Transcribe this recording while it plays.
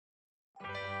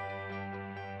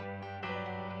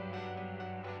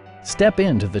Step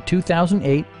into the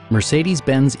 2008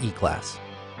 Mercedes-Benz E-Class.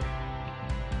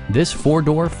 This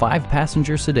four-door,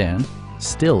 five-passenger sedan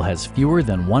still has fewer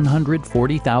than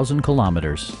 140,000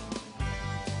 kilometers.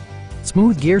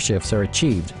 Smooth gear shifts are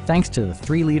achieved thanks to the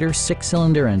 3-liter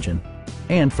six-cylinder engine.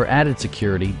 And for added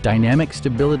security, dynamic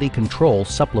stability control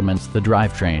supplements the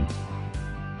drivetrain.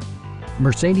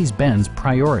 Mercedes-Benz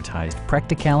prioritized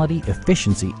practicality,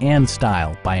 efficiency, and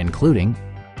style by including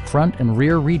front and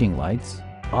rear reading lights,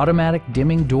 automatic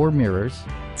dimming door mirrors,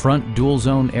 front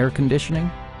dual-zone air conditioning,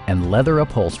 and leather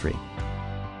upholstery.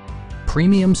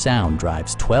 Premium sound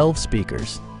drives 12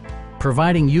 speakers,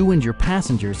 providing you and your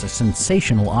passengers a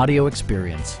sensational audio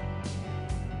experience.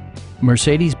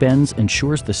 Mercedes-Benz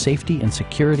ensures the safety and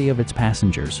security of its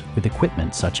passengers with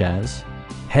equipment such as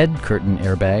head curtain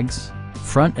airbags,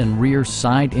 front and rear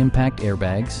side impact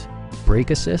airbags,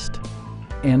 brake assist,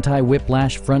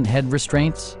 anti-whiplash front head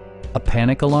restraints, a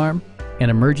panic alarm, an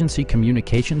emergency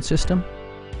communication system,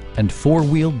 and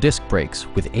four-wheel disc brakes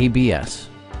with ABS.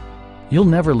 You'll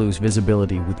never lose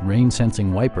visibility with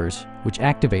rain-sensing wipers, which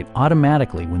activate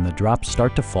automatically when the drops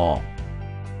start to fall.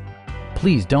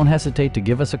 Please don't hesitate to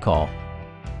give us a call.